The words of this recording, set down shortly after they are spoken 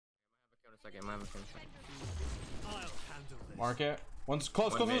second, my machine. Mark it. One's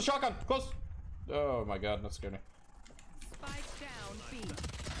close, close to the shotgun. Close. Oh my god, that scared me.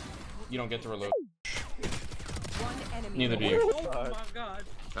 You don't get to reload. Neither do you. Oh my god.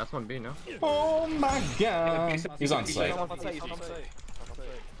 That's one B, no? Oh my god. He's on site.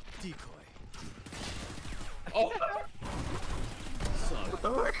 Decoy. Oh!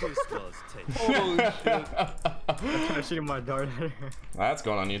 Holy shit. I'm shooting my dart at her. That's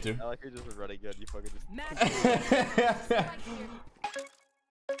going on YouTube. I like you're just running good. You fucking just.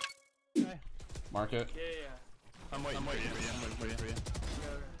 Mark it. Yeah. I'm waiting for you.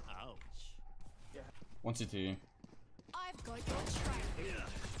 Ouch. Yeah. 1 CT. I've got your track.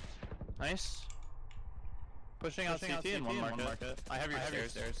 Nice. Pushing out CT and one market. I have your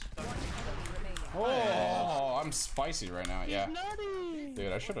stairs. Oh, I'm spicy right now. Yeah.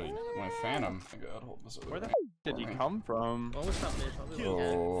 Dude, I should have went Phantom. Oh god, hold this over. Where the f did you come from? What was that mid?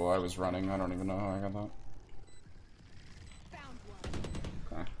 Oh, I was running. I don't even know how I got that.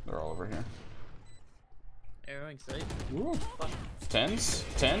 Okay, they're all over here. Arrowing sight. Ooh. Tens?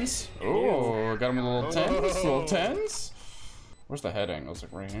 Tens? Oh, got him a little tens? Little tens? Where's the head angle? It's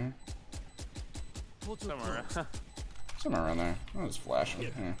like right here. Somewhere. Somewhere around there. Oh, it's flashing.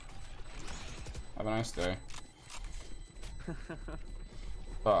 Here. Have a nice day.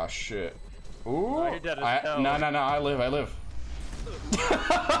 Oh shit. Ooh. Oh, you're dead as hell. No, I live.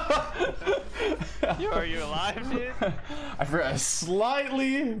 Are you alive, dude? I forgot.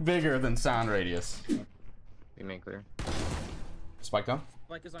 Slightly bigger than sound radius. We make clear. Spike down.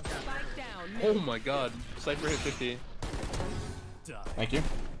 Spike is on cap. Spike down. Oh my god. Cypher hit 50. Thank you.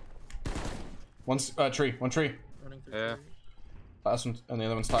 One tree. Running through. Yeah. Last one, and the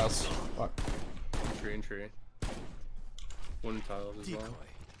other one's tiles. Fuck. Tree and tree. One tile as well.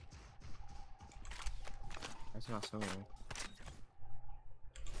 That's not so many.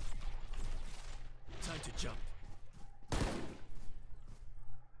 Time to jump.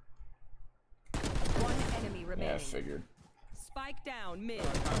 One enemy remaining. Yeah, I figured. Spike down mid.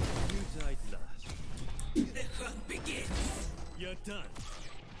 You died last. The hunt begins. You're done.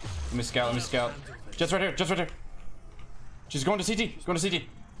 Let me scout. Just right here. She's going to CT. She's going to CT.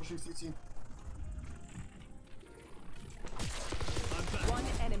 Pushing CT. One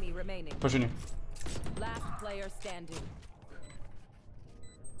enemy remaining. Pushing you. Last player standing.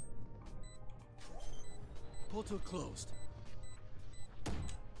 Portal closed.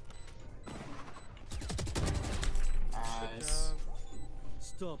 Nice.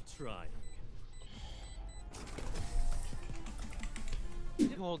 Stop trying.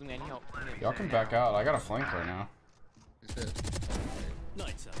 Holding any help. Y'all can back out. I got a flank right now.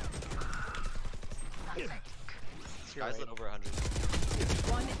 Nights out. Guys lit over 100.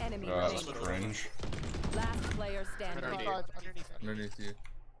 One enemy That's remaining. cringe. Last player standing. Underneath you.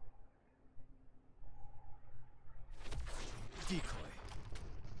 Decoy.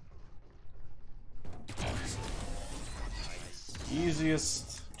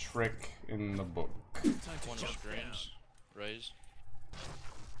 Easiest trick in the book. Time to One jump down. screens. Raise.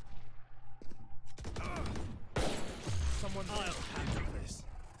 Someone I'll handle this.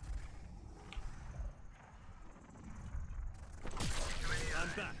 I'm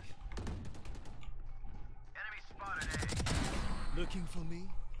back. Enemy spotted A. Looking for me?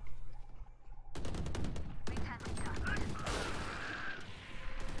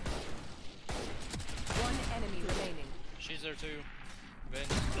 One enemy remaining. She's there too. Vin.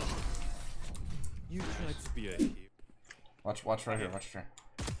 You tried to be a hero. Watch right here. Watch right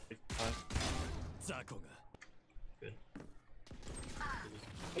here. Zakoga. Good.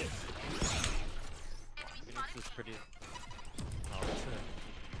 This is pretty. I'll return.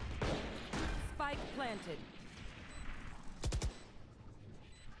 Spike planted.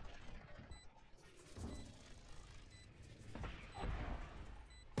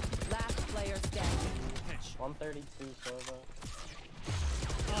 Last player standing. 132 server.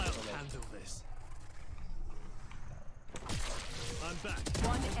 I'll handle this. I'm back.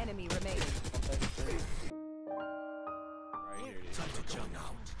 One enemy remaining. 133. Right here, dude. Time to jump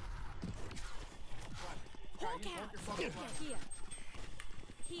out. Hawk out.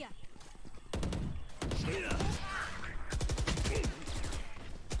 Here.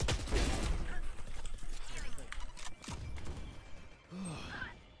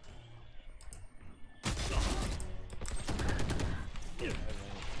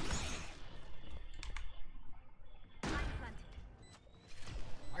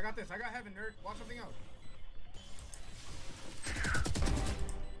 I got this. I got heaven, nerd. Watch something else.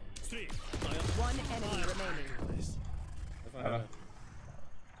 One enemy remaining.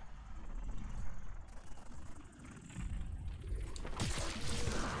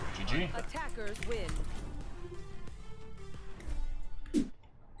 GG. GG. Attackers win.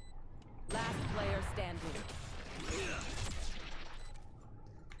 Last player standing.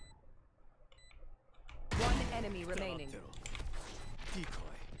 One enemy remaining.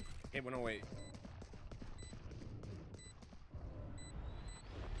 Decoy. 8108.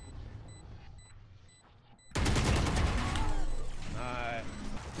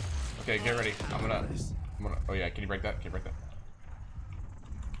 Okay, get ready. I'm gonna. Oh yeah, can you break that? Can you break that?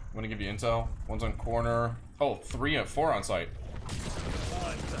 I'm gonna give you intel. One's on corner. Oh, 4 on site.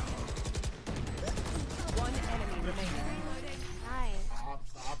 One enemy remaining. Nice.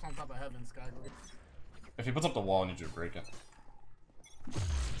 The ops on top of heaven, Sky. Go get- If he puts up the wall, I need you to break it.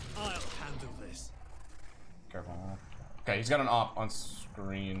 I'll handle this. Careful. Okay, he's got an op on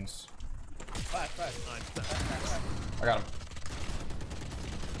screens. I'm back. I got him.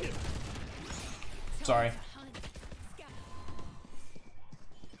 Sorry.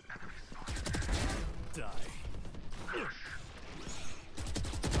 Die.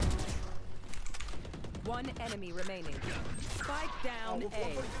 One enemy remaining. Spike down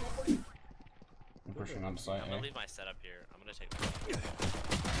A. I'm pushing on site. I'm gonna Eh? leave my setup here. I'm gonna take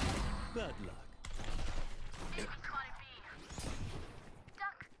Bad luck.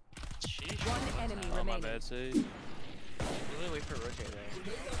 Sheesh. One enemy Oh, my remaining. bad, see. Really wait for rotate there.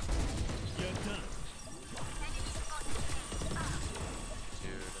 You're done.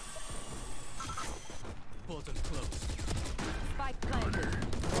 Dude. Portal closed. Spike planted.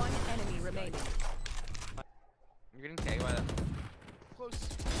 One enemy remaining. You're getting tagged by that. Close.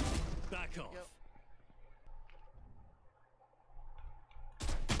 Back off.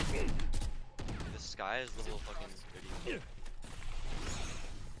 This guy is the little fucking idiot.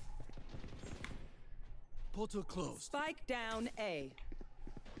 Portal closed. Spike down A.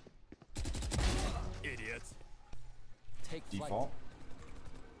 Idiots. Take flight. Default.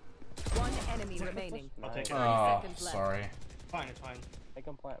 One enemy remaining. I'll take it. 30 Oh, seconds left. sorry. Fine, it's fine. Make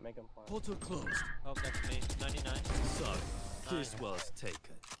him plant, make him plant. Portal closed. Oh, that's me. 99. So, this was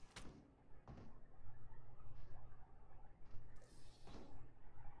taken.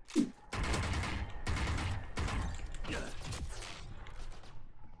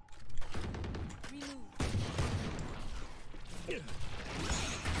 Remove.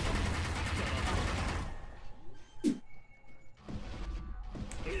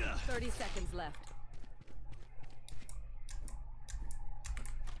 30 seconds left.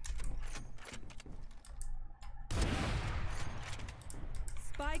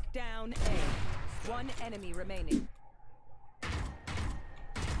 Spike down A. One enemy remaining.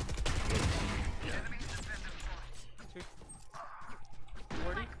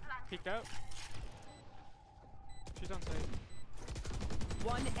 Peeked out. She's on site.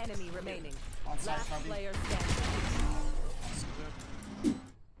 One enemy remaining. On site, Last Cubby. player standing.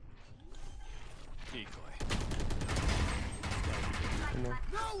 Decoy.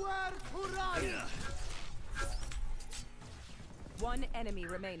 Nowhere to run! One enemy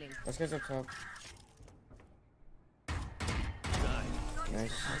remaining. Let's get up top. Die.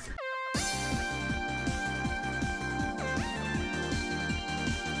 Nice.